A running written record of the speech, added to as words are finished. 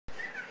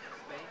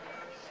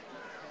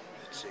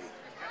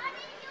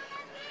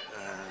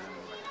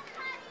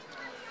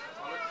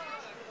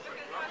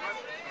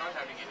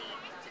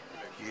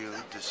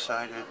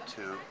decided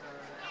to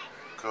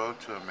go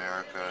to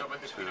America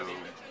to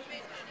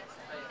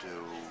do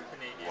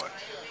what?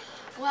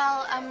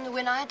 Well,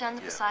 when I had done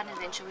the Yeah. Poseidon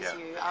Adventure with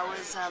Yeah. you,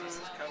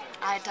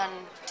 I had done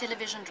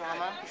television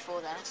drama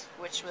before that,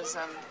 which was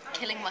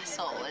killing my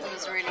soul. It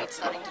was really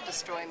starting to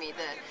destroy me.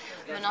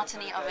 The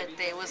monotony of it,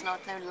 there was no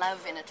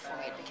love in it for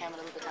me. It became a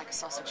little bit like a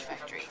sausage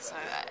factory. So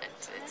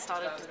it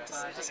started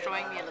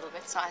destroying me a little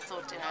bit. So I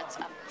thought,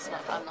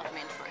 I'm not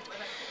meant for it.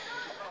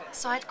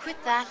 So I'd quit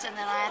that, and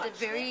then I had a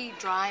very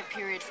dry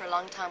period for a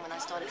long time when I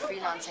started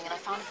freelancing, and I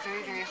found it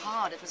very, very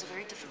hard. It was a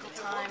very difficult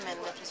time, and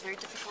it was very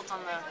difficult on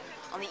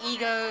the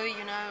ego,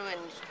 and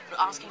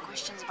asking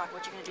questions about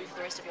what you're going to do for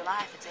the rest of your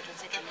life, etc.,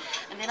 etc.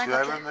 And then Do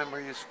I remember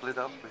you split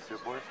up with your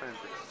boyfriend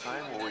at the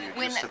time, or were you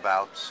just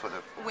about sort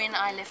of... When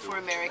I left for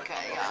America,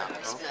 yeah,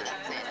 we split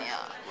up then,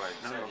 yeah. Right,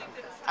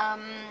 no.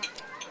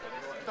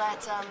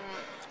 But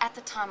at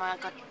the time, I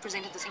got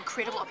presented this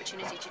incredible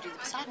opportunity to do the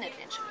Poseidon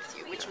Adventure with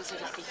you, which was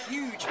like a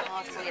huge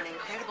part for me, an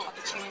incredible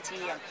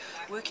opportunity.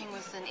 Working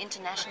with an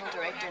international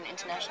director, an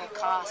international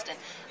cast, and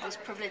I was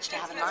privileged to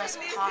have a nice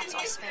part, so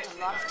I spent a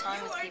lot of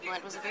time with people, and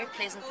it was a very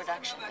pleasant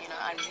production.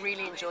 I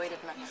really enjoyed it,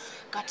 and I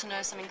got to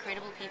know some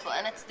incredible people.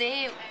 And it's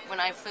there when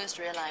I first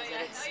realized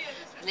that it's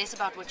less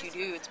about what you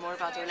do, it's more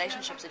about the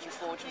relationships that you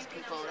forge with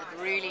people that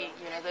really,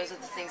 those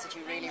are the things that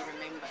you really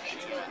remember,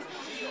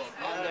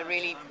 and they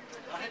really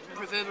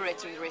reverberate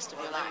through the rest of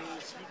your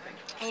life.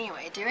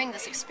 Anyway, during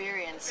this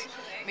experience,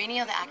 many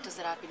of the actors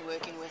that I've been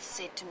working with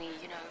said to me,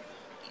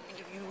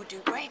 you would do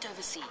great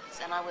overseas.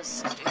 And I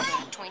was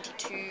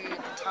 22 at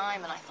the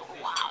time, and I thought,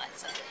 wow,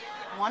 that's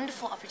a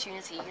wonderful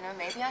opportunity.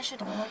 Maybe I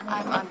should.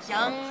 I'm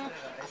young.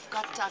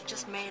 I've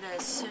just made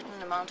a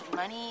certain amount of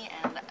money,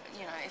 and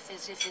if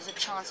there's a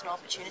chance and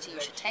opportunity,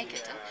 you should take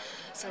it. And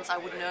since I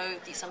would know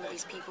some of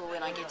these people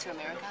when I get to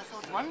America, I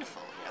thought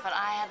wonderful. But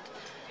I had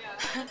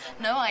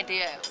no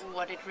idea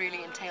what it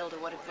really entailed or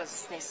what it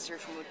was necessary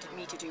for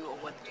me to do or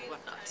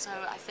whatnot. So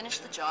I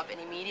finished the job and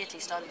immediately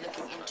started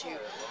looking into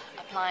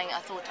applying. I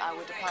thought I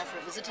would apply for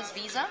a visitor's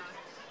visa,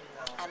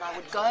 and I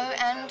would go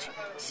and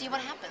see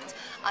what happens.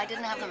 I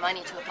didn't have the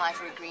money to apply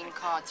for a green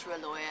card through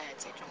a lawyer,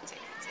 etc.,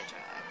 etc.,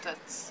 etc.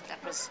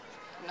 That was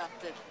not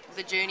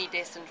the journey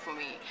destined for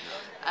me.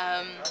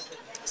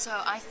 So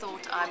I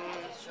thought, I'm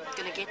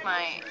going to get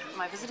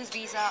my visitor's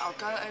visa, I'll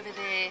go over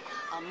there,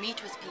 I'll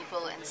meet with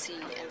people and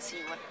see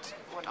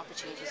what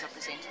opportunities are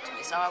presented to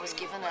me. So I was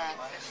given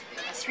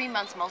a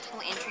 3-month multiple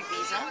entry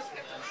visa,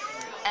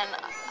 and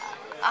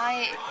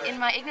I, in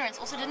my ignorance,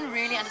 also didn't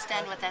really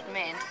understand what that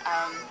meant.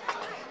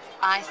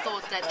 I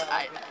thought that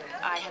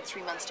I had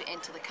 3 months to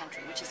enter the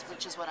country,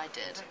 which is what I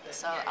did.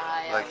 So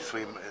I like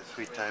three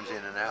times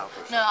in and out.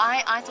 Or no,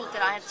 I thought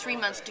that I had 3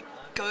 months to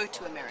go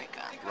to America.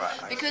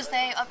 Right. Because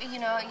they, you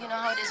know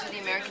how it is with the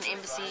American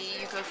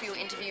embassy. You go for your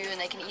interview, and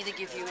they can either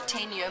give you a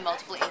 10-year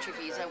multiple entry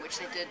visa, which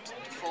they did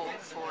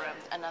for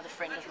another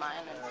friend of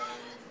mine and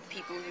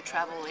people who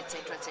travel,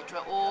 etc., etc.,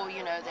 or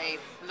they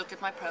looked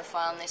at my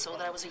profile and they saw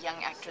that I was a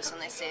young actress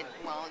and they said,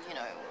 well,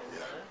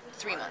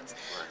 3 months.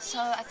 So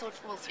I thought,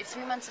 well, if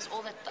 3 months is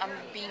all that I'm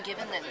being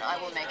given, then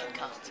I will make it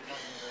count.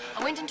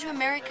 I went into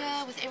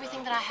America with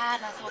everything that I had,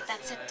 and I thought,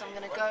 that's it, I'm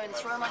going to go and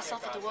throw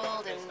myself at the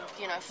world and,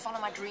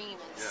 follow my dream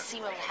and see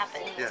what will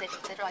happen, etc.,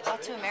 etc. I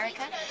got to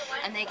America,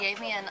 and they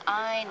gave me an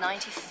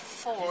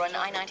I-94 or an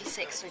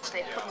I-96, which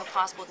they put on the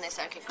passport, and they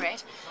said, okay,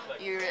 great,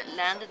 you're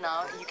landed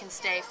now, you can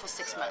stay for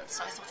 6 months.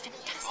 So I thought,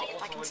 fantastic,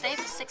 if I can stay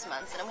for 6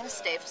 months, then I'm going to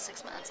stay for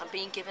 6 months. I'm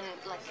being given,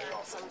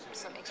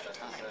 some extra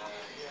time.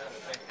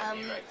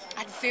 I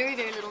had very,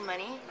 very little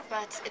money,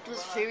 but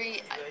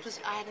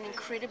I had an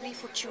incredibly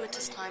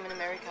fortuitous time in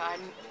America. I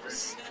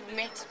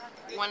met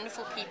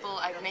wonderful people.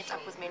 I met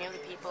up with many of the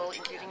people,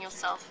 including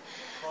yourself,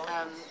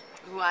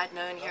 who I had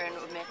known here and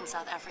met in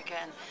South Africa.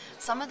 And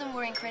some of them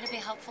were incredibly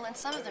helpful, and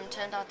some of them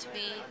turned out to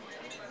be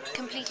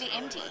completely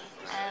empty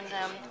and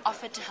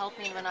offered to help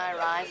me. And when I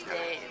arrived,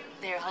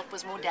 their help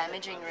was more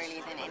damaging,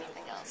 really, than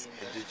anything else.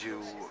 And did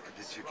you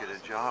get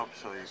a job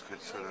so you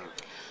could sort of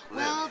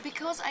live? Well,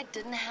 because I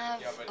didn't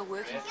have a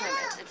working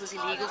permit, it was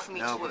illegal for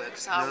me to work.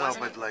 So I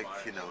wasn't,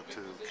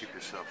 to keep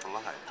yourself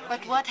alive.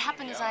 But what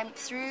happened is, I'm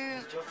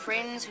through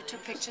friends who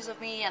took pictures of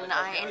me, and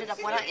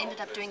what I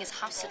ended up doing is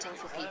house sitting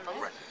for people.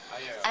 Right.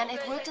 And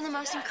it worked in the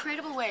most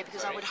incredible way,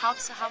 because I would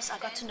house to house. I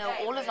got to know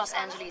all of Los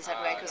Angeles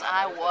that way, because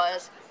I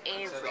was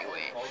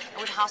everywhere. I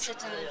would house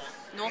sit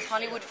in North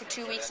Hollywood for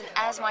 2 weeks, and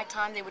as my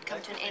time there would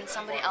come to an end,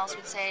 somebody else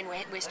would say in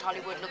West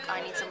Hollywood, look,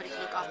 I need somebody to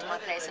look after my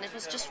place. And it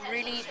was just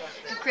really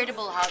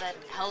incredible how that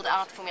held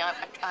out for me.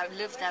 I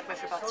lived that way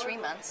for about 3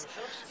 months,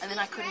 and then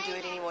I couldn't do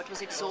it anymore. It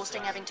was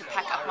exhausting having to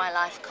pack up my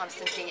life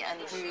constantly and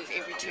move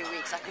every 2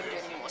 weeks. I couldn't do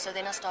it anymore. So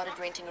then I started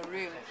renting a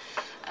room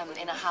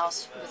in a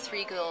house with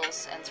 3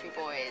 girls and 3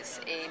 boys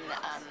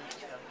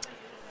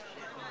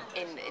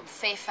in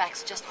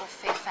Fairfax, just off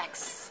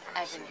Fairfax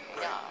Avenue.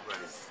 Yeah,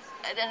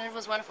 and it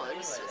was wonderful. It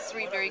was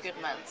 3 very good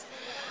months.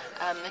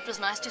 It was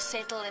nice to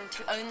settle and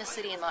to own the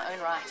city in my own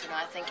right.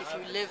 I think if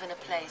you live in a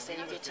place, then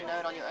you get to know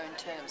it on your own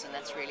terms, and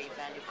that's really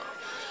valuable.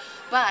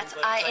 But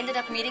I ended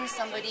up meeting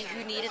somebody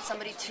who needed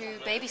somebody to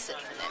babysit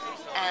for them,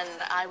 and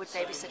I would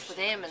babysit for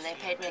them, and they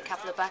paid me a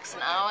couple of bucks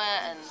an hour,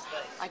 and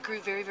I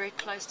grew very, very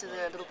close to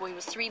the little boy. He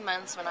was 3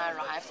 months when I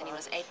arrived, and he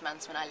was 8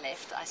 months when I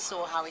left. I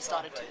saw how he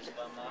started to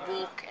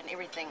walk and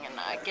everything, and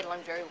I get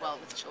along very well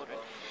with children.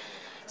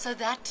 So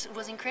that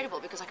was incredible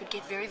because I could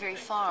get very, very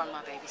far on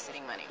my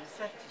babysitting money.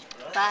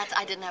 But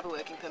I didn't have a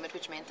working permit,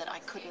 which meant that I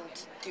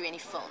couldn't do any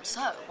film.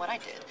 So what I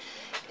did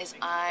is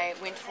I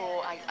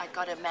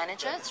got a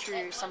manager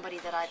through somebody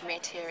that I'd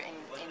met here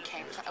in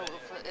Capetown,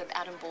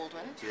 Adam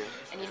Baldwin,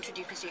 and he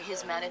introduced me to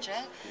his manager,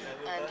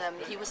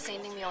 and he was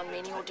sending me on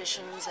many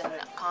auditions and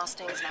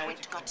castings, and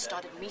I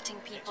started meeting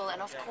people,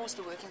 and of course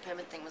the working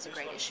permit thing was a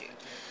great issue.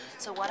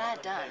 So what I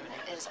had done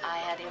is I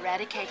had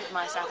eradicated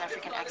my South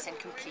African accent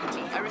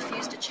completely. I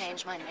refused to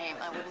change my name.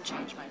 I wouldn't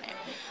change my name.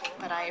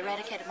 But I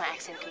eradicated my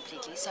accent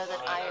completely so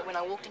that when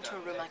I walked into a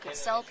room, I could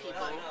sell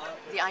people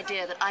the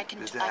idea that I can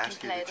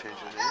play the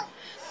part.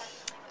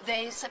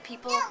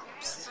 People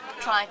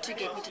tried to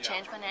get me to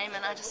change my name,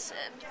 and I just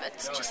said,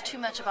 it's just too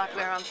much about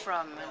where I'm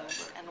from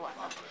and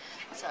whatnot.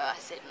 So I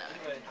said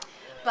no.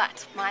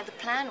 But the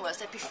plan was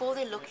that before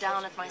they look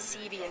down at my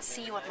CV and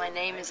see what my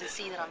name is and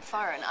see that I'm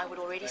foreign, I would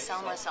already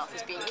sell myself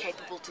as being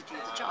capable to do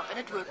the job. And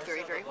it worked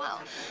very, very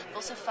well. I've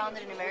also found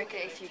that in America,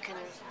 if you can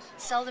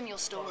sell them your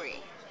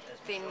story,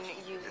 then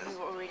you've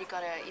already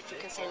got if you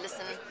can say,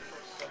 listen,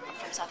 I'm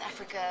from South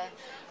Africa,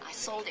 I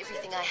sold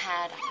everything I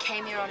had, I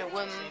came here on a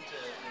whim,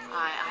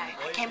 I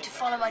came to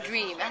follow my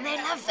dream, and they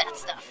love that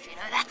stuff,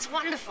 that's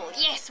wonderful,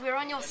 yes, we're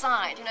on your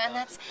side, and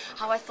that's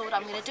how I thought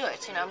I'm going to do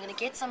it, I'm going to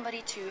get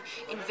somebody to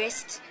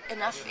invest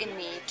enough in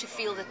me to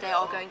feel that they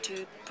are going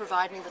to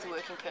provide me with a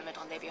working permit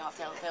on their behalf,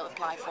 they'll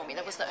apply for me.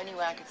 That was the only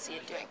way I could see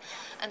it doing,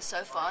 and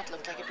so far it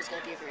looked like it was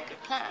going to be a very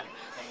good plan.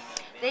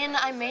 Then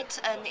I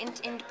met an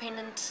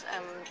independent,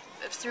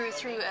 through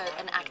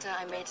an actor,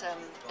 I met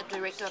a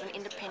director of an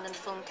independent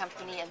film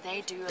company, and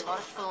they do a lot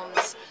of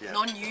films,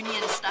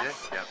 non-union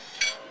stuff.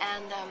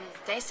 And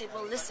they said,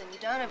 well, listen, you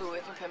don't have a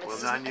working permit.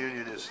 Well,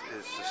 non-union is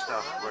the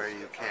stuff where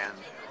you can,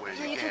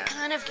 you can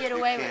kind of get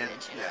away with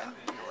it, Yeah,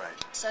 you're right.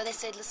 So they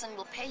said, listen,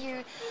 we'll pay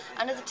you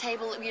under the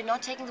table. You're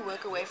not taking the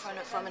work away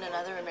from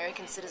another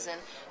American citizen.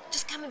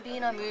 Just come and be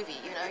in our movie.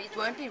 It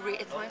won't be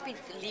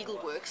legal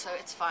work, so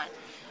it's fine.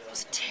 It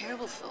was a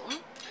terrible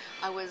film.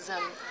 I was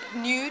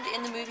nude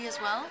in the movie as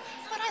well,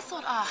 but I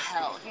thought, oh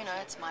hell,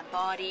 it's my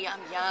body. I'm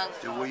young.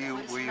 So were you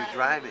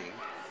driving?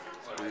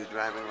 Were you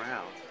driving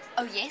around?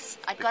 Oh yes,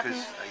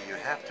 you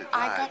have to drive.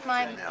 I got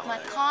my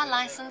car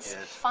license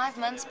 5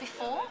 months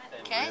before.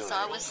 Okay, so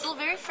I was still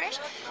very fresh,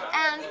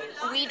 and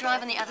we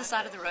drive on the other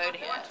side of the road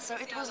here. So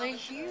it was a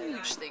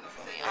huge thing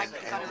for me. I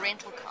got a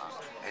rental car.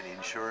 And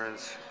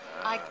insurance.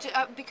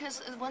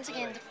 Because once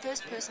again, the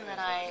first person that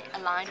I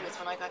aligned with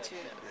when I got to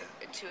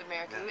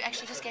America, who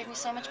actually just gave me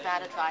so much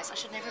bad advice, I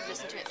should never have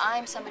listened to it.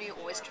 I'm somebody who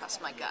always trusts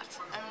my gut,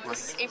 and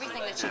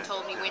everything that she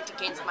told me went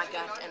against my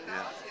gut, and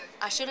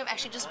I should have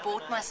actually just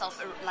bought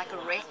myself like a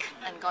wreck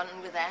and gone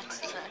with that.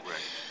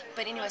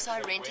 But anyway, so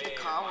I rented a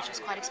car, which was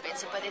quite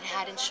expensive, but it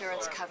had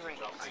insurance covering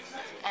it,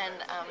 and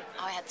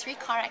I had 3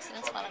 car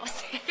accidents while I was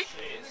there,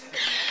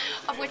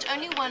 of which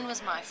only one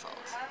was my fault.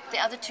 The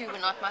other 2 were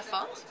not my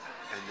fault.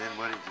 And then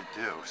what did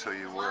you do? So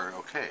you were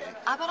okay?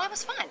 But I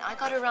was fine. I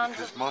got around.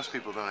 Because most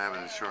people don't have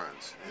an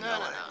insurance.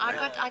 No.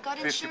 I got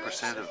insurance.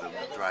 50% of them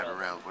drive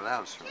around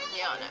without insurance.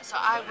 Yeah, no. So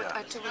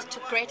I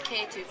took great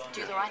care to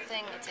do the right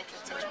thing, etc.,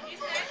 etc.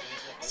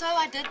 So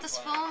I did this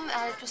film.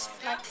 It was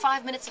like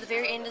 5 minutes at the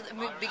very end of the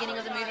beginning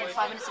of the movie, and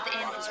 5 minutes at the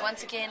end. It was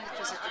it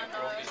was a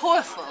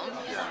poor film.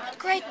 But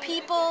great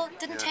people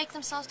didn't take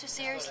themselves too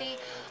seriously.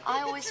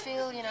 I always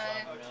feel,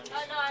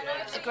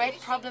 a great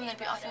problem that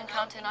we often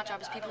encounter in our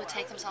job is people who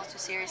take themselves too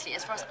seriously.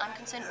 As far as I'm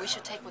concerned, we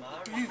should take what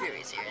we do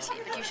very seriously,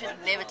 but you should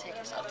never take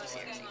yourself too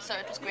seriously. So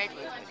it was great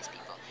working with these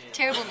people.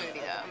 Terrible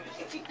movie though,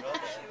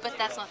 but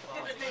that's not the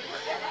point.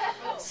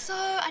 So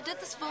I did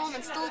this film,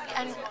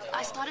 and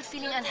I started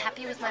feeling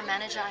unhappy with my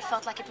manager. I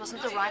felt like it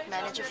wasn't the right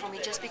manager for me.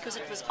 Just because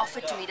it was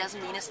offered to me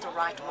doesn't mean it's the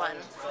right one.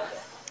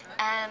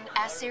 And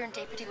as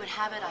serendipity would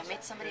have it, I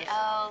met somebody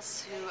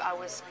else who I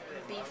was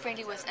being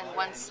friendly with, and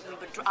once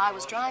I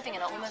was driving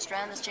and I almost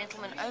ran this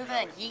gentleman over,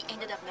 and he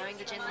ended up knowing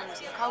the gentleman was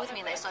in the car with me,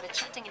 and they started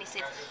chatting, and he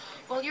said,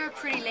 well, you're a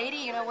pretty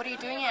lady, what are you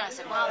doing here? And I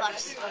said, well,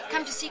 I've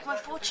come to seek my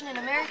fortune in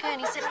America.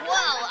 And he said,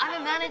 well, I'm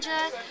a manager,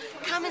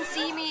 come and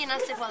see me. And I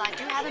said, well, I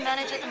do have a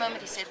manager at the moment.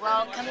 He said,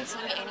 well, come and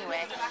see me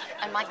anyway.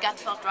 And my gut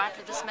felt right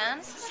with this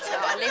man, so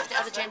I left the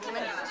other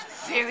gentleman. He was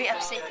very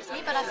upset with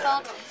me, but I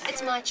felt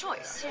it's my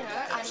choice,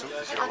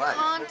 I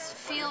can't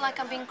feel like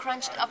I'm being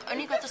crunched. I've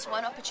only got this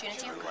one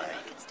opportunity. I've got to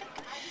make it stick.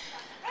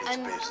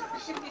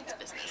 It's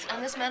business.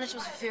 And this manager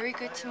was very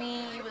good to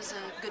me. He was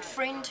a good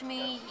friend to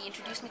me. He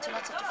introduced me to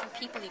lots of different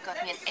people. He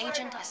got me an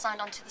agent. I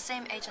signed on to the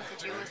same agent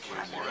that you were with.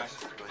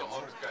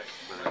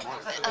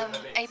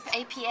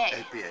 APA.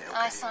 Okay.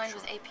 I signed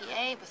with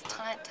APA, with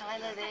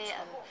Tyler there,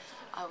 and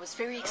I was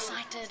very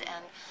excited,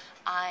 and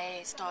I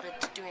started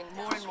doing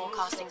more and more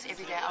castings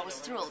every day. I was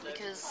thrilled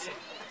because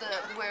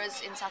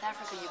whereas in South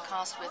Africa you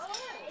cast with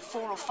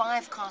 4 or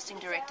 5 casting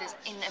directors,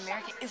 in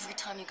America every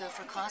time you go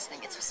for a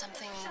casting it's for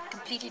something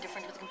completely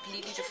different with a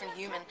completely different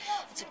human.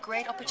 It's a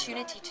great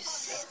opportunity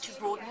to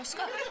broaden your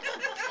scope.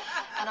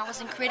 And I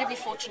was incredibly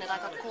fortunate. I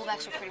got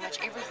callbacks for pretty much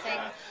everything.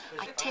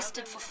 I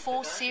tested for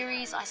 4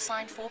 series. I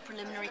signed 4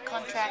 preliminary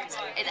contracts.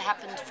 It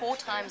happened 4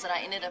 times that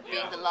I ended up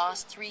being the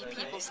last 3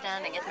 people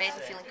standing. It made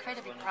me feel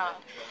incredibly proud.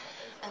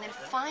 And then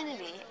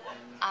finally,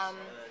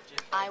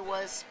 I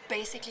was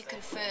basically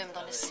confirmed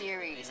on a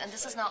series, and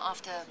this is now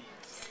after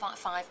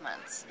 5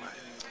 months.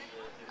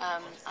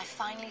 I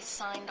finally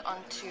signed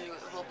on to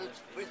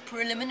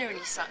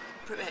preliminary sign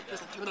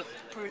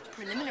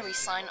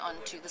on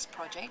to this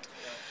project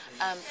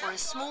for a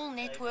small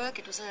network.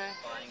 It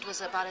was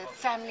about a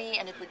family,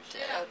 and it would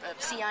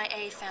a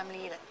CIA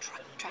family that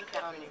tracked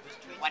down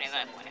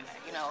whatever,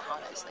 you know how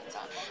those things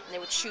are. And they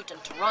would shoot in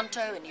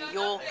Toronto, in New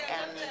York,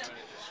 and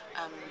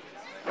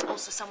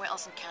also somewhere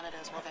else in Canada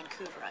as well,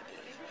 Vancouver, I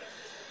believe.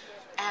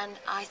 And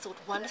I thought,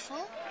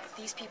 wonderful,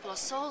 these people are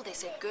sold. They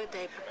said, good,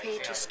 they're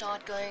prepared to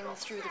start going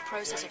through the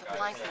process of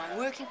applying for my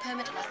working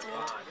permit. And I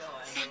thought,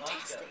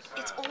 fantastic,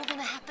 it's all going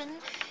to happen.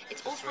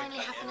 It's all finally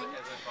happening.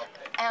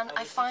 And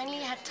I finally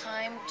had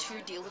time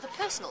to deal with the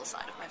personal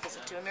side of my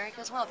visit to America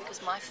as well,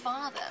 because my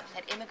father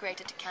had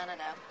immigrated to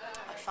Canada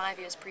about 5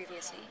 years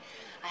previously.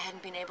 I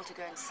hadn't been able to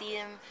go and see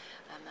him.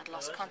 I'd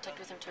lost contact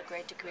with him to a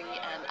great degree,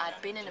 and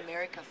I'd been in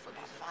America for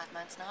about 5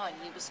 months now, and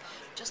he was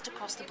just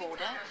across the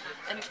border,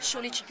 and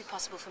surely it should be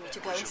possible for me to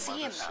go and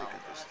see him now.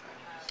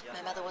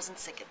 My mother wasn't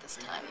sick at this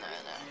time, no,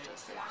 it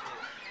was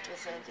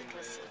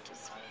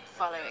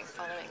following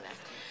that.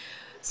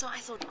 So I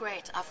thought,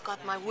 great, I've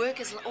got my work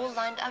is all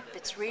lined up,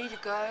 it's ready to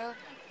go,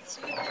 it's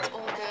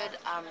all good.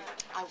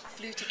 I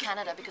flew to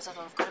Canada because I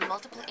thought I've got a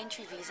multiple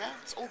entry visa,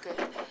 it's all good.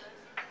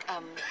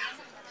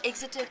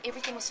 Exited,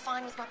 everything was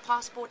fine with my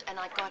passport, and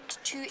I got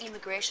 2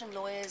 immigration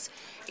lawyers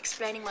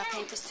explaining my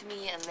papers to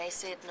me, and they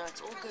said, no,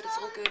 it's all good,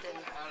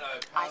 and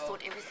I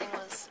thought everything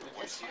was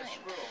fine.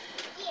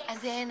 And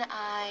then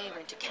I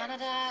went to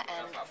Canada,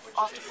 and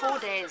after 4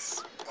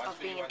 days of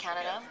being in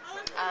Canada,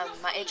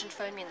 my agent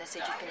phoned me and they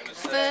said, you've been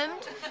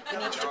confirmed, we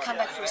need you to come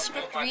back for a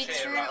script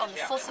read-through on the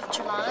 4th of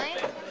July,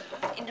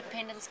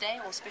 Independence Day,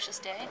 auspicious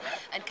day,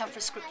 and come for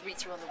a script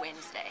read-through on the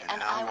Wednesday.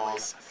 And I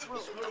was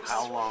thrilled.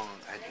 How long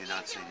had you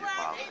not seen your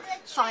father?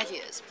 5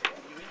 years.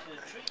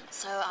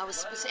 So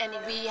and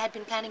we had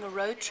been planning a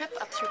road trip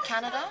up through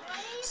Canada.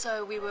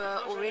 So we were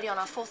already on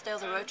our 4th day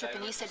of the road trip,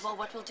 and he said, well,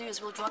 what we'll do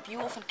is we'll drop you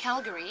off in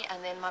Calgary,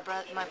 and then my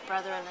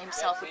brother and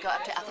himself would go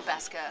up to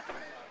Athabasca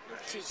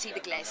to see the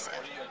glacier.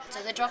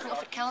 So they dropped me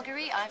off at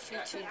Calgary. I flew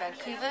to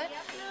Vancouver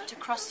to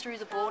cross through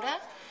the border.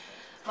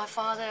 My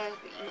father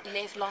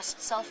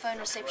lost cell phone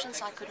reception,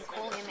 so I couldn't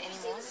call him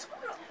anymore.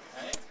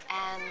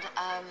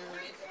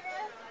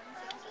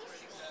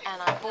 And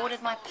I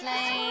boarded my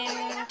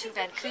plane to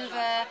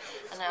Vancouver,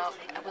 and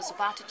I was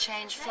about to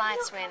change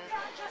flights when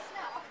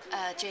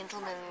a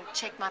gentleman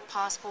checked my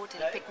passport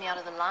and he picked me out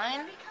of the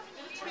line.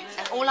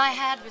 And all I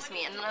had with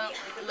me, and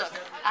look,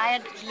 I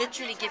had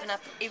literally given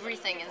up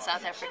everything in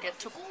South Africa,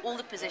 took all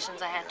the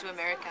possessions I had to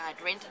America.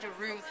 I'd rented a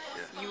room.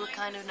 You were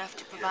kind enough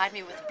to provide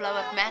me with a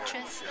blow-up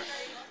mattress,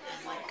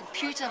 my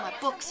computer, my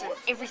books, and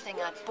everything.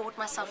 I'd bought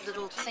myself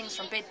little things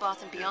from Bed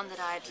Bath & Beyond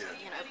that I'd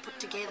put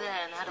together,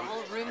 and had a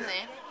whole room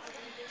there.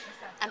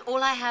 And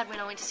all I had when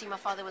I went to see my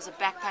father was a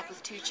backpack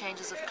with 2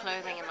 changes of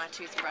clothing and my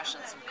toothbrush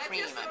and some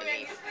cream, I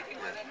believe.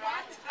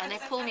 And they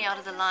pull me out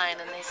of the line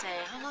and they say,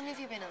 how long have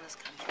you been in this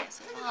country? I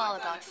said, well,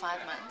 about 5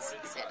 months.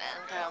 He said,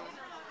 and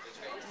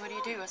what do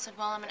you do? I said,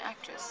 well, I'm an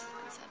actress.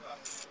 He said,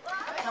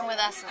 come with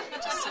us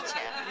and just sit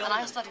here. And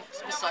I was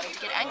starting to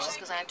get anxious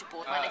because I had to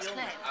board my next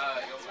plane.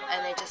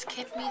 And they just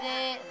kept me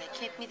there, and they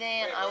kept me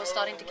there, and I was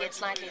starting to get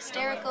slightly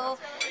hysterical.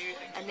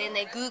 And then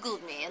they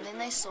Googled me, and then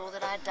they saw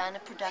that I had done a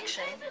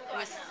production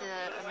with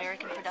the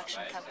American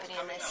production company,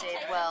 and they said,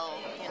 well,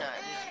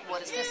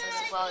 what is this? And I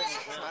said, well,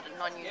 it's not a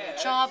non-union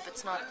job,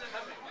 it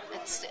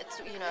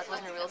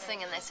wasn't a real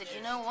thing. And they said,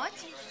 you know what?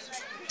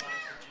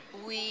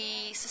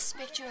 We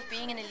suspect you of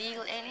being an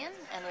illegal alien,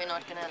 and we're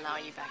not going to allow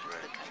you back into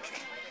the country.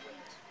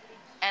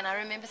 And I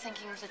remember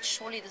thinking that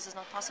surely this is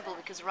not possible,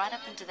 because right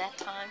up into that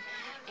time,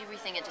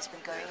 everything had just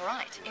been going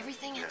right.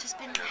 Everything had just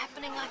been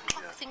happening like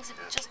clock. Things had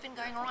just been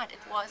going right.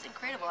 It was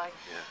incredible. I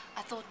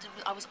thought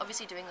I was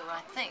obviously doing the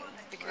right thing,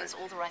 because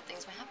all the right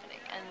things were happening.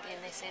 And then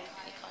they said,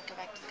 you can't go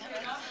back to the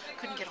country.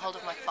 Couldn't get hold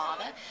of my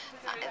father.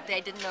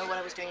 They didn't know what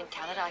I was doing in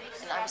Canada.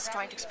 And I was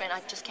trying to explain,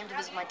 I just came to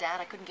visit my dad.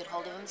 I couldn't get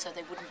hold of him, so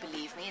they wouldn't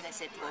believe me. They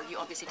said, well, you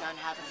obviously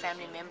don't have a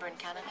family member in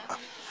Canada.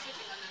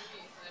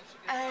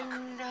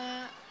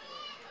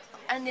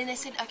 And then they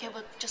said, okay,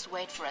 well, just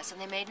wait for us.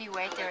 And they made me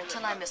wait there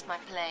until I missed my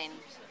plane.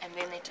 And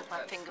then they took my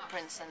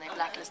fingerprints and they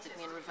blacklisted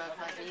me and revoked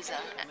my visa.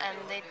 And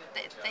they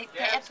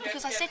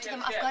because I said to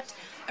them, I've got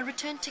a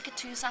return ticket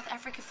to South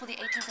Africa for the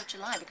 18th of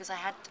July, because I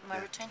had my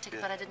return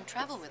ticket, but I didn't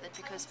travel with it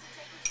because,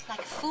 like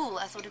a fool,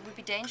 I thought it would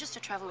be dangerous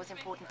to travel with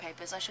important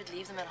papers. I should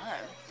leave them at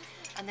home.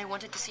 and they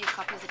wanted to see a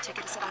copy of the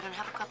ticket. I said, I don't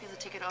have a copy of the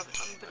ticket,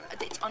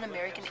 but it's on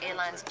American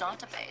Airlines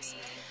database.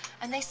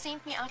 And they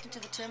sent me out into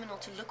the terminal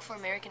to look for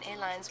American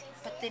Airlines,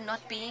 but there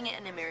not being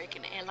an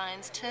American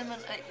Airlines ticket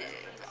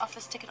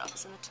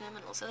office in the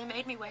terminal. So they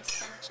made me waste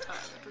so much time.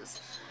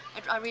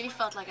 I really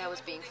felt like I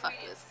was being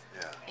fucked with.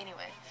 Yeah.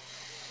 Anyway.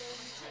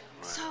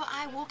 So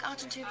I walk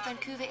out into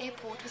Vancouver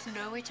Airport with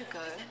nowhere to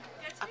go.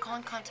 I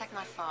can't contact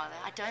my father.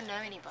 I don't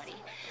know anybody.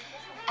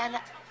 And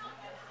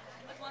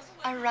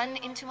I run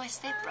into my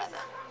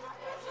stepbrother,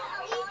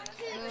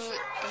 who,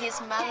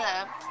 his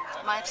mother,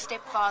 my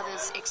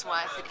stepfather's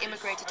ex-wife, had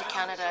immigrated to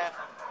Canada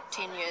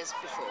 10 years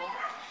before.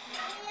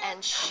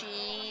 And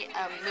she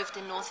lived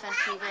in North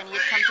Vancouver, and he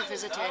had come to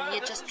visit her, and he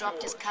had just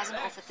dropped his cousin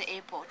off at the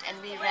airport,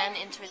 and we ran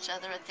into each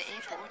other at the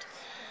airport.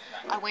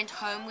 I went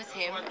home with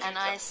him, and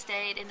I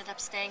ended up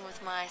staying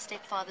with my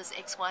stepfather's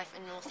ex-wife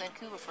in North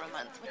Vancouver for a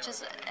month, which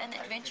is an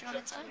adventure on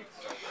its own.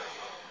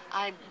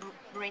 I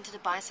rented a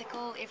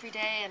bicycle every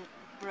day and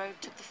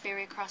took the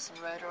ferry across and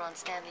rode around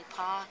Stanley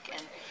Park,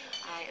 and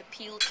I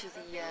appealed to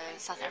the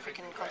South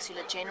African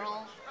Consulate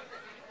General,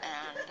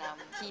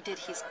 and he did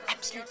his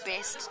absolute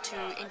best to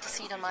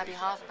intercede on my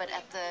behalf, but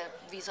at the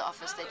visa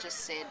office they just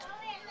said,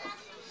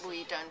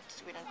 we don't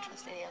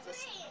trust any of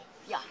this.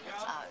 Yeah,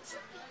 it's ours.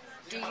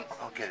 Do you?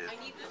 I'll get it.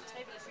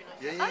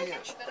 Yeah.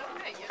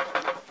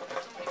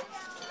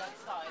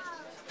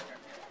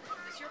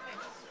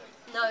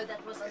 No,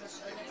 that was on the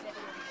show.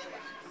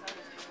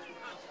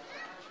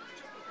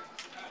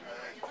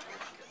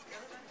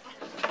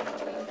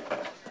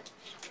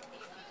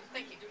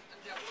 Thank you.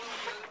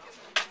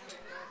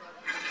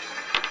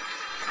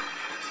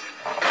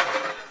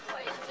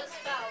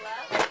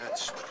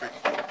 That's pretty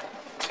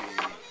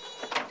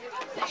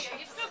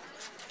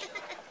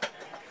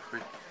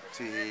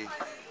crazy.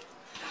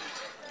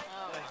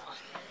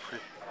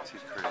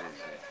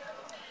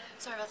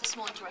 Sorry about the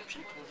small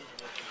interruption.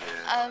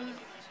 Yeah.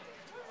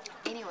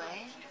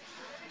 Anyway,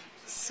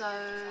 so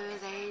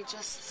they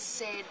just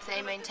said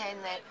they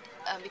maintain that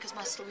because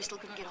we still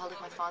couldn't get hold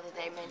of my father,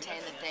 they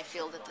maintain that they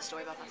feel that the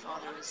story about my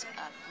father is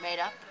made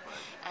up,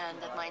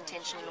 and that my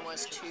intention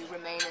was to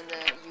remain in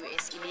the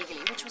US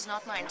illegally, which was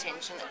not my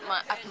intention.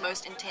 My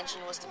utmost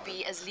intention was to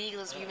be as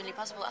legal as humanly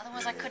possible,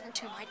 otherwise I couldn't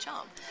do my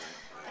job.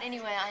 But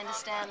anyway, I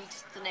understand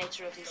the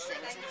nature of these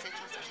things,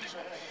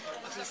 etc.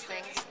 of these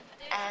things,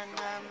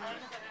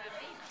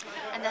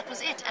 and that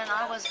was it. And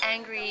I was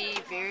angry,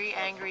 very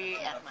angry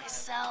at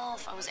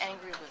myself. I was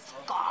angry with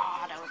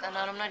God.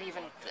 I'm not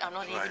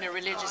even a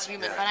religious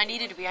human, but I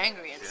needed to be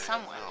angry at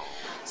someone.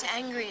 So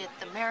angry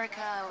at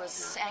America. I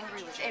was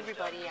angry with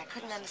everybody. I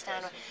couldn't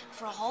understand.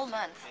 For a whole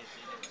month,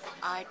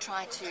 I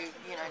tried to,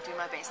 do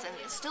my best. And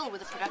still,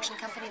 with a production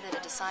company that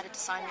had decided to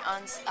sign me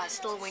on, I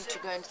still went to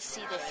go and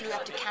see. They flew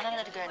up to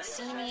Canada to go and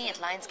see me at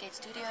Lionsgate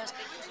Studios,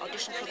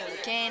 auditioned for them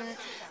again.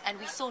 And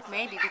we thought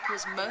maybe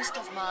because most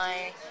of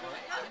my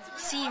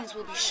scenes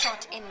will be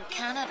shot in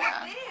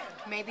Canada,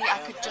 maybe I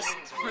could just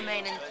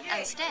remain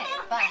and stay.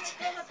 But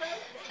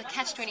the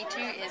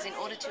catch-22 is, in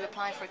order to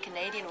apply for a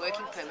Canadian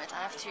working permit,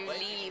 I have to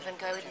leave and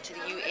go into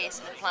the US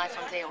and apply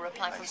from there, or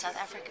apply from South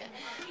Africa,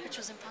 which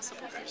was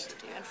impossible for me to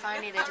do. And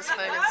finally they just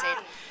phoned and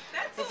said,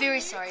 we're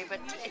very sorry,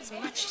 but it's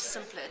much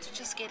simpler to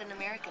just get an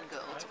American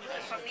girl to play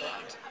her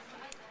part.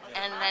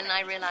 And then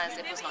I realized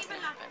it was not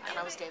going to happen, and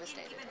I was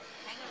devastated.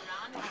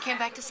 I came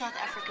back to South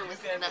Africa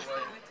with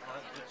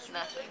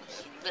nothing.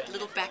 That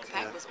little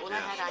backpack was all I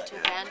had. I had to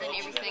abandon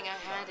everything I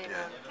had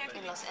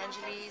in Los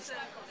Angeles.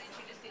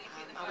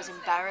 I was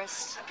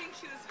embarrassed,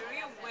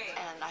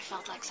 and I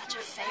felt like such a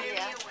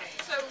failure.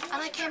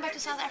 And I came back to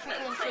South Africa,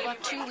 and for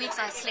about 2 weeks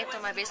I slept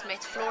on my best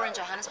mate's floor in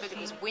Johannesburg. It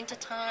was winter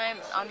time,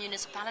 our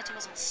municipality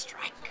was on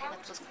strike, and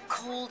it was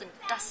cold and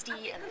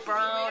dusty and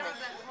brown, and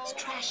there was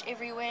trash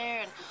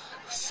everywhere, and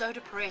I was so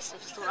depressed. I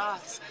just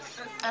thought,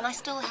 and I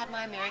still had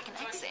my American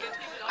accent.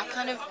 I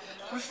kind of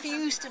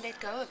refused to let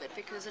go of it,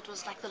 because it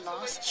was like the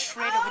last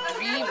shred of a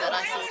dream that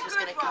I thought was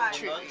going to come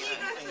true.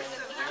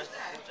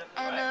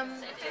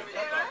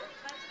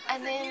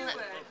 And then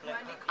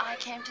I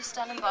came to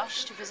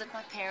Stellenbosch to visit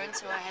my parents,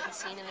 who I hadn't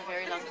seen in a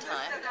very long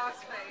time.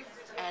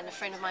 And a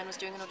friend of mine was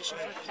doing an audition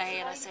for a play,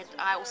 and I said,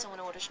 I also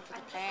want to audition for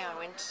the play. I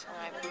went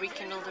and I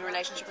rekindled the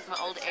relationship with my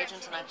old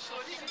agent, and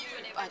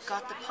I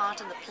got the part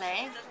in the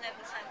play.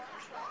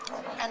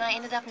 And I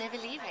ended up never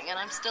leaving, and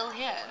I'm still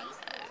here,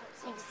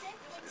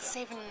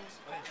 7,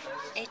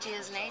 8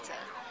 years later.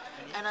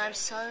 And I'm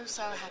so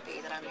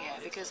happy that I'm here,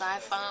 because I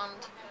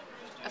found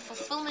a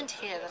fulfillment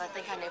here that I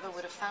think I never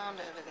would have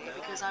found over there,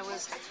 because I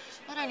was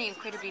not only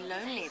incredibly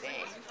lonely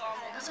there,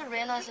 I also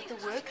realized that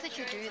the work that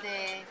you do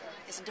there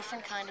is a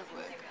different kind of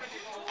work.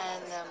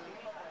 And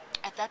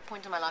at that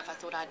point in my life, I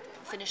thought I'd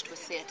finished with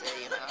theatre.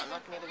 I'm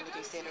not never going to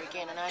do theatre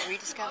again. And I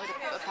rediscovered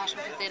a passion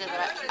for theatre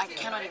that I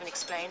cannot even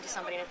explain to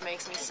somebody, and it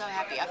makes me so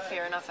happy.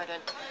 Fair enough, I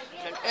don't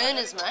earn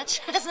as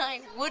much as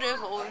I would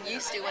have or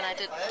used to when I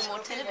did more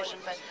television,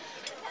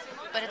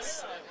 but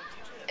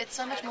it's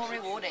so much more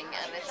rewarding,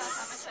 and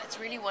it's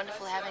really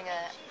wonderful having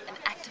an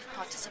active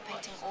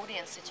participating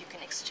audience that you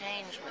can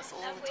exchange with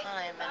all the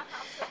time and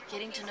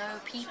getting to know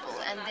people.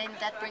 And then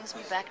that brings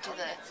me back to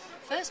the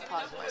first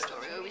part of my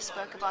story where we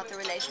spoke about the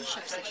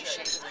relationships that you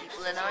share with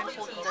people and how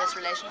important those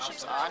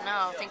relationships are.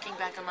 Now, thinking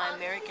back on my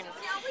American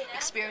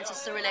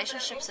experiences, the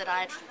relationships that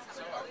I had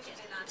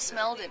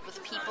smelled it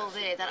with people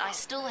there that I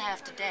still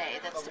have today,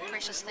 that's the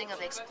precious thing of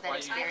that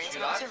experience.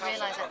 And I also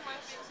realized that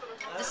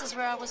this is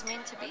where I was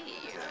meant to be.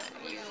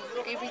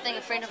 Everything,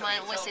 a friend of mine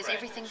always says,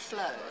 everything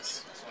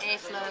flows. Air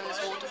flows,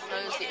 water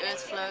flows, the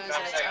earth flows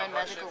in its own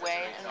magical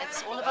way, and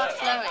it's all about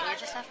flowing. You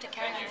just have to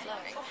carry on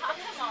flowing.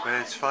 But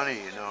it's funny,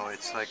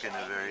 it's like in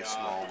a very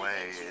small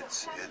way.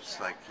 It's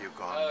like you've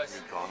gone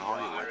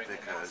Hollywood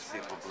because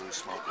people blew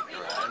smoke up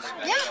your ass.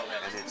 Yeah.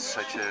 And it's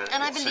such a.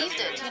 And I believed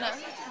it,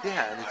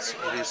 Yeah, and it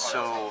is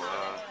so.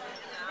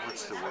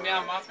 What's the word?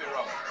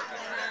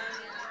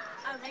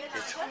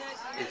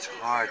 It's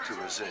hard to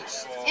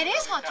resist. It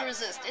is hard to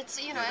resist. It's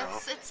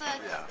it's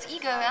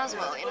ego as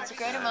well. It's a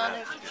great amount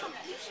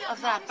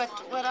of that. But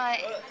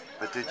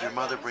did your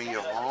mother bring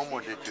you home, or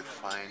did you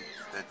find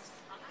that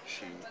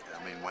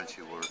once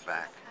you were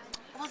back?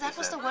 Well, that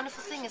was the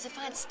wonderful thing, is if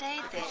I had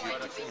stayed there.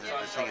 The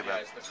thing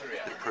about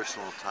the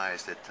personal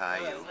ties that tie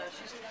you,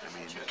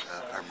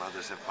 our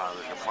mothers and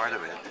fathers are part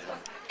of it.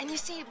 And you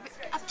see,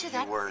 up to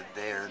that... You were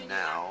there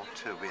now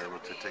to be able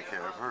to take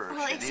care of her.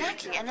 Well,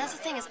 exactly, and that's the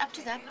thing, is up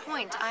to that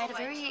point, I had a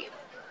very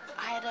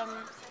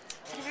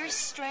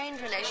strained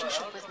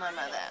relationship with my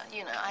mother.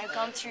 I had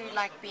gone through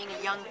being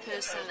a young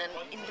person and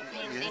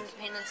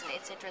independence and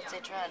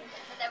etc. and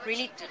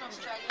really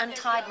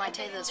untied my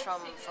tethers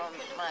from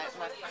my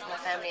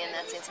family in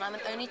that sense. And I'm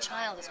an only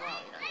child as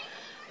well.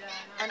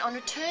 And on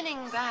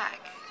returning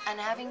back and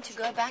having to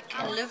go back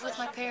and live with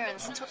my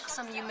parents took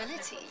some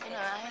humility.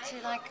 I had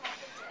to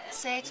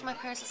say to my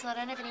parents, listen, I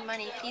don't have any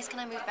money, please can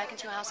I move back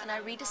into your house? And I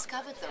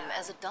rediscovered them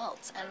as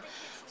adults. And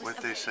what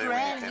they say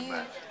when you came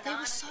back? They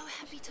were so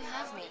happy to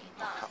have me.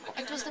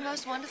 It was the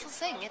most wonderful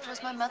thing.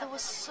 My mother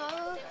was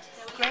so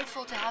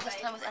grateful to have this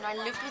time with, and I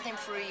lived with them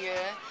for a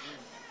year.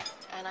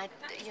 And I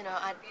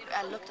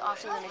looked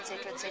after them,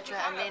 etc.,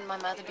 and then my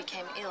mother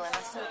became ill, and I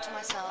thought to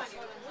myself,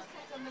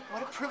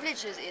 what a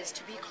privilege it is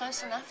to be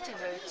close enough to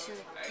her, to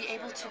be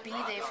able to be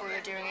there for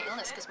her during her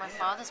illness, because my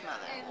father's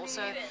mother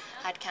also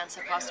had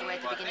cancer, passed away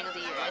at the beginning of the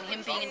year, and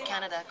him being in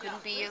Canada,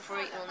 couldn't be here for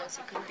her illness,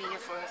 he couldn't be here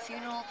for her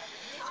funeral.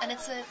 And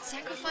it's a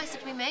sacrifice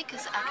that we make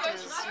as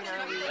actors.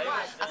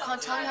 I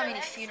can't tell you how many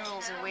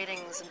funerals and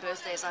weddings and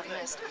birthdays I've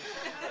missed,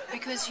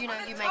 because you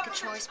make a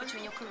choice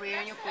between your career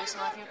and your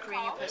personal life, and your career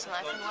and your personal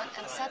life,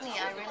 and suddenly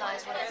I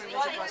realized what a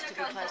privilege it was to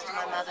be close to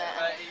my mother,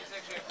 and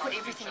it put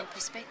everything in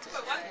perspective.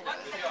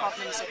 The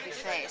problems that we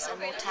face, and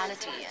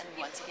mortality, and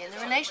once again the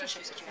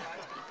relationships that you have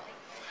with people,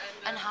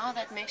 and how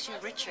that makes you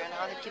richer, and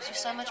how that gives you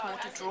so much more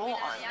to draw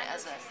on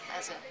as a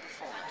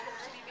performer.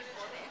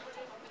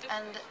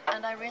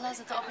 And I realize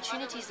that the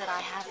opportunities that I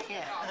have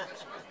here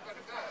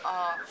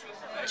are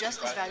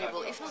just as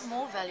valuable, if not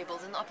more valuable,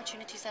 than the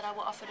opportunities that I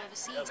were offered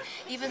overseas,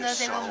 even though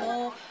they were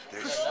more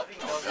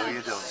Though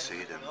you don't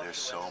see them, there's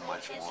so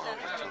much more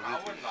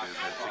opportunity.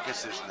 I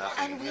guess there's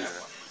nothing and here.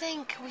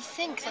 We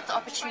think that the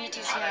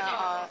opportunities here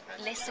are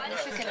less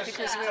significant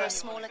because we're a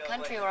smaller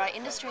country, or our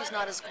industry is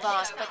not as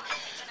vast,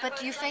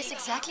 but you face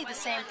exactly the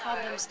same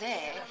problems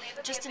there,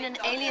 just in an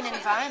alien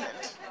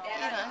environment,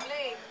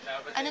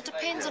 And it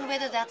depends on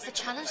whether that's the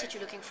challenge that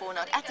you're looking for or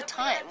not. At the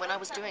time, when I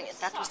was doing it,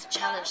 that was the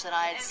challenge that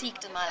I had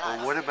seeked in my life.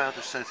 Well, what about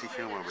the sense of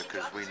humor?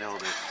 Because we know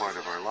that's part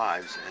of our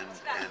lives,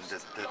 and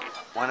that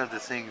one of the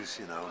things,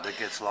 that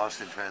gets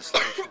lost in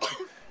translation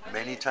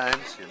many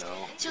times,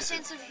 It's your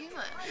sense of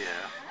humor.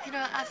 Yeah.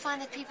 I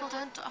find that people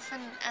don't often,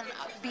 and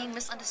being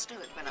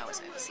misunderstood when I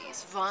was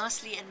overseas,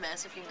 vastly and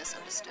massively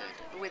misunderstood,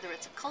 whether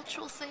it's a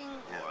cultural thing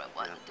or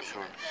what.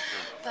 Sure.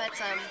 But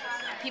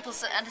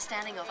people's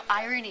understanding of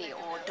irony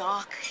or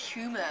dark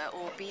humor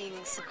or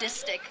being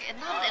sadistic, and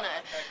not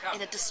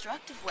in a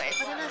destructive way,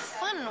 but in a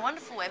fun,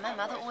 wonderful way. My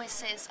mother always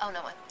says,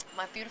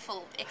 my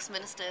beautiful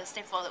ex-minister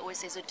stepfather always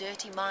says, a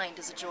dirty mind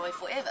is a joy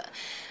forever.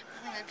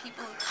 And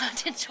people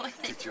can't enjoy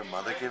that. Did your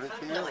mother give it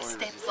to you? No, my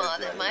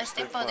stepfather. My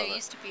stepfather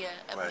used to be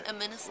a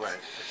minister. Right, I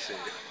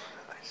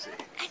see.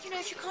 And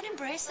if you can't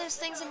embrace those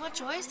things, then what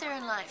joy is there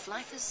in life?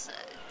 Life is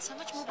so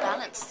much more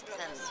balanced than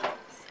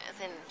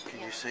Can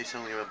you say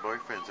something about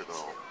boyfriends at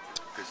all?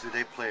 Because do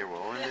they play a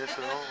role in this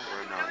at all,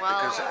 or not?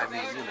 Well, because, let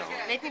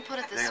me put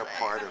it this way. They are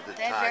part of the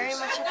They're ties. very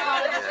much a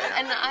part of it.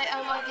 Yeah. And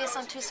I guess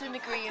to a certain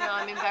degree,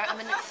 I'm a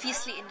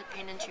fiercely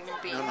independent human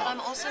being, but I'm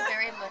also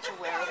very much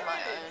aware of my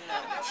own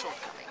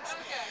shortcomings.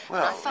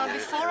 Well, I found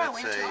before I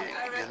went to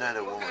you're not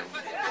a woman.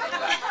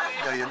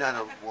 No, you're not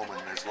a woman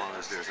as long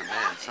as there's a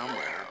man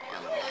somewhere,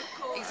 you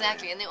know.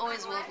 Exactly, and there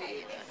always will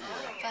be.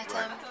 But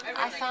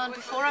I found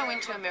before I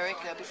went to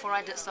America, before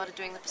I started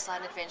doing the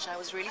Poseidon Adventure, I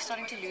was really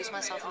starting to lose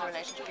myself in the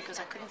relationship because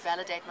I couldn't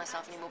validate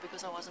myself anymore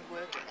because I wasn't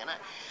working. And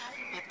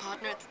my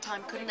partner at the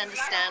time couldn't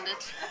understand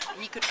it.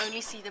 He could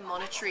only see the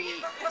monetary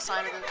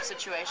side of the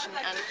situation.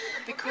 And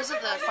because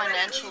of the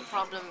financial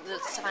problem, the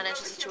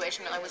financial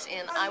situation I was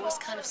in, I was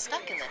kind of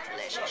stuck in that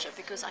relationship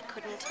because I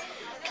couldn't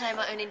claim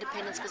my own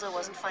independence because I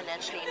wasn't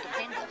financially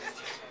independent.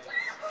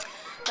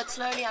 But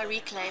slowly I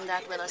reclaimed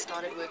that when I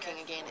started working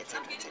again,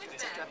 etc., etc.,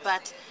 etc.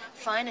 But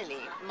finally,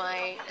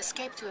 my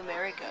escape to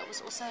America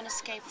was also an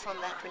escape from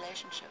that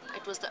relationship.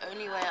 It was the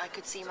only way I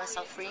could see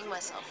myself freeing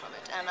myself from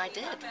it, and I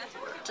did.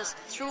 Just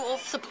threw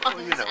off the bonds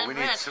Well, you know, and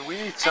ran. we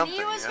need something.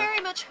 And he was very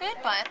much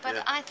hurt by it, but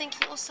Yeah. I think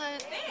he also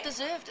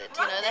deserved it.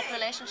 You know, that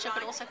relationship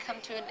had also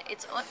come to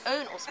its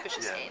own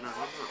auspicious end.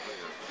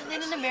 And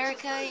then in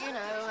America, you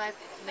know, I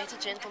met a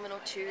gentleman or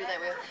two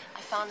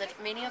I found that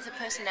many of the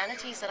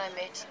personalities that I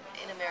met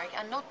in America,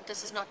 and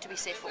this is not to be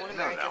said for all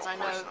Americans, I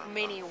know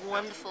many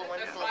wonderful,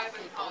 wonderful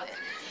people there.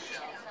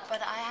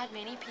 But I had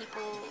many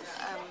people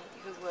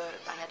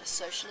I had a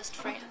socialist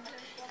friend,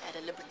 I had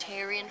a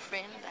libertarian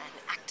friend, I had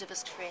an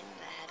activist friend,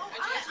 I had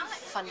a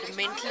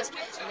fundamentalist,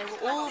 and they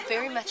were all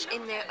very much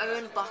in their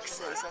own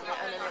boxes, and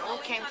they all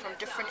came from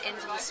different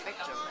ends of the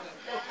spectrum. And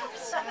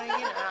so, you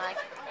know, I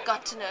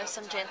got to know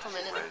some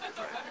gentlemen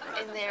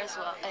in there as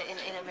well,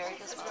 in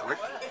America as well.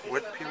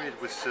 What period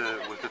was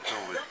the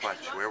film with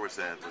Clutch? Where was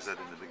that? Was that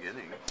in the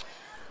beginning?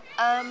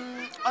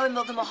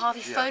 The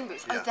Mojave phone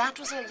booth. Yeah. Oh, that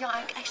was I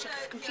actually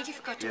completely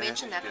forgot to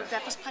mention that. But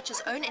that was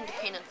Patch's own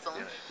independent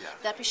film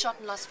that we shot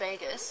in Las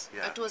Vegas.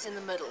 Yeah. It was in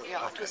the middle.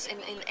 Yeah, Okay. It was in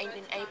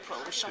April.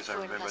 We shot Because I for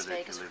in remember Las that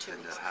Vegas you for 2 lived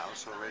in weeks. the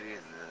house already,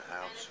 in the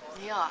house.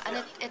 Yeah, and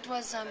it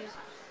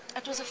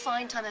was a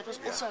fine time. It was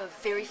also a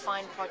very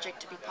fine project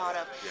to be part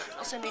of. Yeah.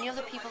 Also, many of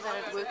the people that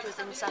I'd worked with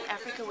in South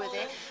Africa were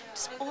there.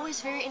 It's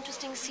always very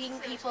interesting seeing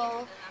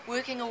people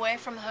working away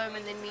from home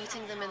and then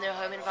meeting them in their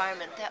home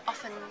environment. They're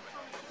often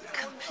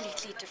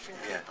completely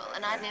different people,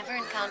 and I'd never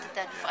encountered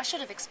that before. I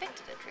should have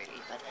expected it really,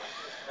 but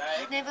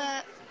I'd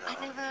never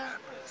encountered that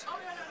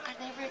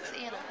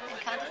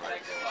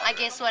before. I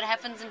guess what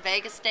happens in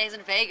Vegas stays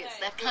in Vegas.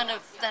 That kind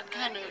of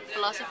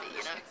philosophy,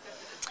 you know.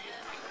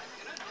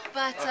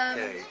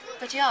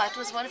 But yeah, it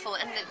was wonderful,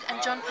 and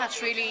John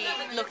Patch really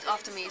looked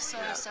after me so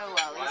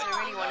well. He's a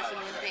really wonderful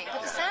human being.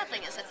 But the sad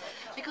thing is that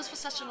because for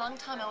such a long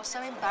time I was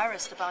so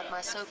embarrassed about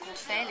my so-called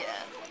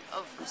failure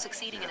of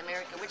succeeding in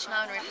America, which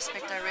now in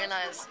retrospect I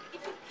realize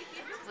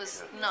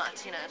was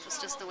not. You know, it was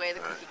just the way the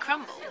cookie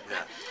crumbled.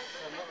 Yeah.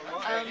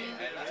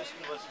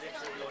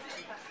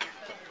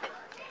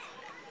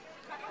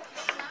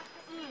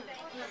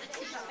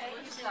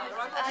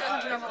 I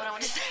can't remember what I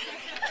want to say.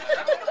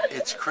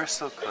 It's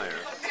crystal clear.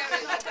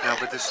 No,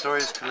 but the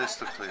story is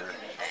crystal clear.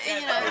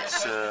 You know,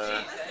 It's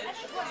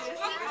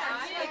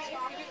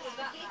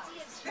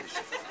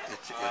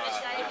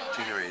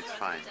Tiggery, it's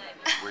fine.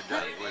 We're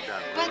done. We're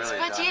done. We're really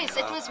but done, yes,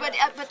 you it know? was. But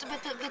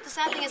the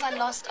sad thing is, I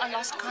lost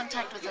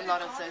contact with a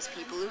lot of those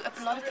people.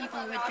 A lot of people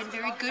who had been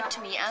very good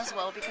to me as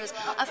well, because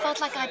I felt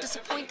like I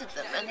disappointed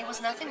them, and there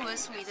was nothing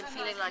worse for me than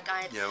feeling like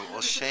I had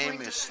shame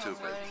disappointed is someone,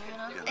 stupid. You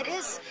know? You know? It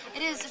is.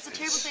 It's a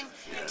terrible thing.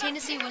 Yeah.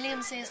 Tennessee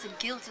Williams says that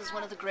guilt is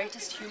one of the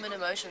greatest human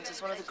emotions.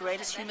 It's one of the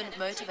greatest human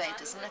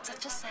motivators, and that's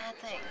such a sad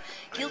thing.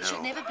 Guilt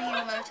should never be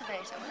your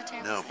motivator. What a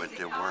terrible No, thing. but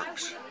it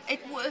works.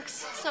 It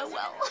works so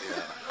well.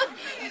 Yeah.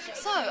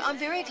 So I'm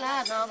very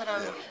glad now that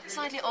I'm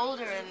slightly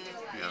older and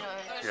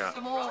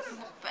more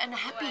and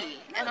happy.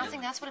 And I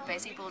think that's what it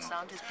basically boils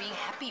down to: is being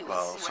happy with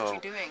what you're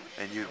doing.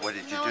 And what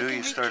did you Now I do? can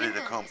You started a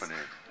rekindle this. company.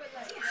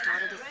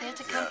 Started a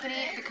theatre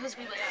company because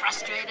we were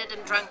frustrated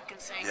and drunk and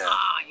saying,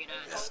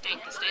 the state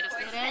of theatre.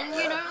 And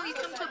you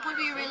come to a point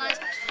where you realize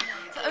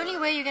the only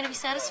way you're going to be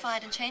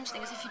satisfied and change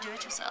things is if you do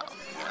it yourself.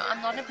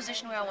 I'm not in a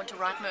position where I want to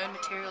write my own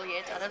material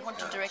yet. I don't want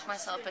to direct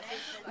myself, but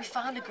we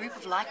found a group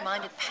of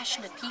like-minded,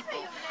 passionate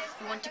people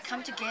who want to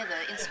come together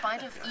in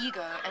spite of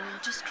ego and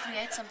just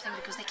create something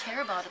because they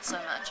care about it so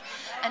much.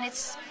 And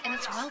it's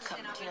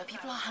welcomed.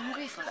 People are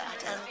hungry for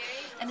that,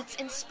 and it's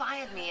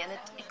inspired me, and it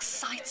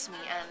excites me,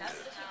 and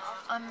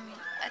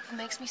it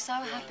makes me so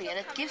happy, and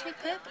it gives me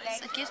purpose.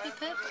 It gives me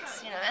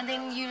purpose, And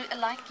then you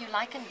liken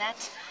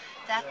that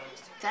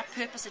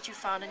purpose that you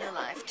found in your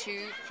life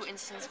to, for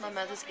instance, my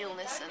mother's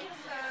illness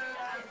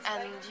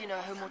and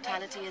her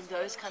mortality and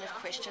those kind of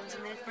questions,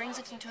 and then it brings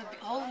it into a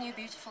whole new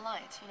beautiful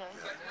light.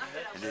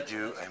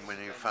 And when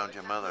you found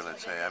your mother,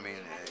 let's say, I mean,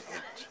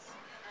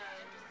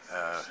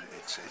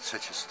 it's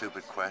such a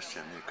stupid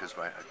question because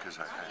I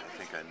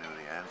think I knew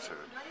the answer,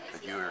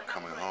 that you were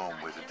coming home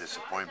with a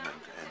disappointment,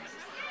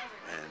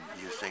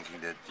 and you thinking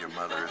that your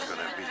mother is going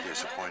to be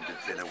disappointed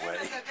in a way.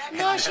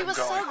 No, she was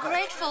so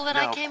grateful that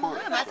I No, came poor-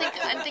 home. I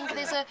think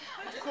there's of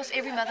course,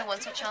 every mother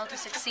wants her child to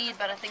succeed,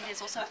 but I think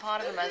there's also a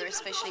part of a mother,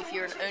 especially if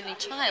you're an only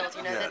child,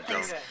 Yeah, that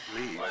thinks, don't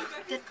leave.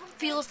 that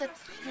feels that,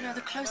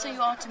 the closer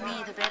you are to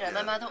me, the better. Yeah.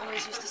 My mother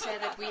always used to say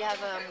that we have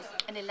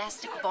an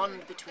elastic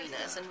bond between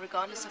us, and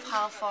regardless of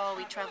how far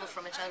we travel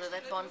from each other,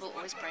 that bond will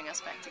always bring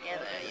us back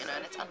together,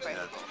 and it's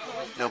unbreakable.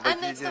 No, but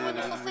And that's the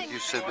wonderful thing. you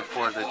said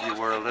before that you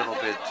were a little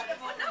bit,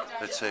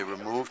 let's say,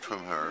 removed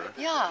from her.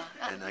 Yeah.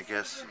 And I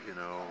guess,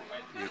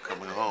 you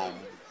coming home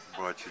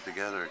brought you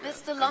together again.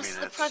 That's the I lost, mean,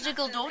 the that's-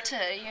 prodigal daughter,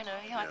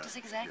 Yeah, just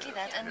exactly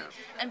yeah, that, and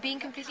yeah. and being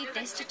completely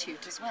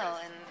destitute as well,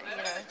 and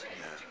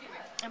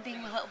and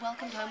being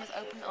welcomed home with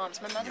open arms.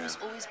 My mother has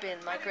always been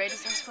my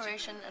greatest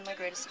inspiration and my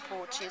greatest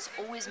support. She has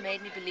always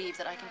made me believe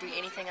that I can do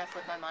anything I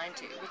put my mind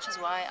to, which is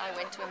why I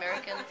went to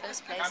America in the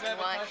first place, and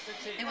why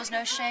there was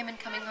no shame in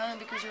coming home,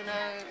 because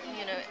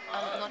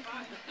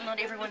not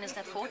everyone is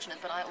that fortunate,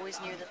 but I always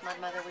knew that my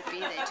mother would be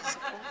there to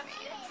support me.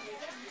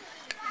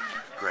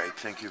 Great,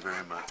 thank you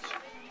very much.